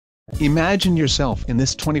Imagine yourself in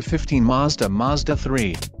this 2015 Mazda Mazda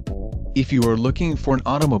 3. If you are looking for an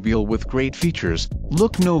automobile with great features,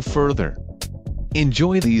 look no further.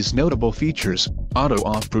 Enjoy these notable features: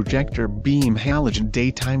 auto-off projector beam, halogen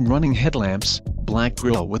daytime running headlamps, black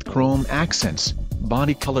grille with chrome accents,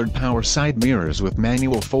 body-colored power side mirrors with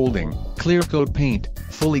manual folding, clear-coat paint,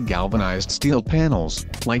 fully galvanized steel panels,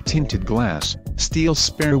 light tinted glass, steel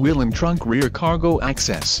spare wheel and trunk rear cargo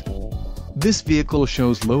access. This vehicle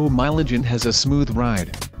shows low mileage and has a smooth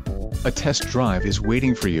ride. A test drive is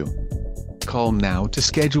waiting for you. Call now to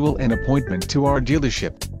schedule an appointment to our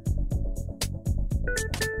dealership.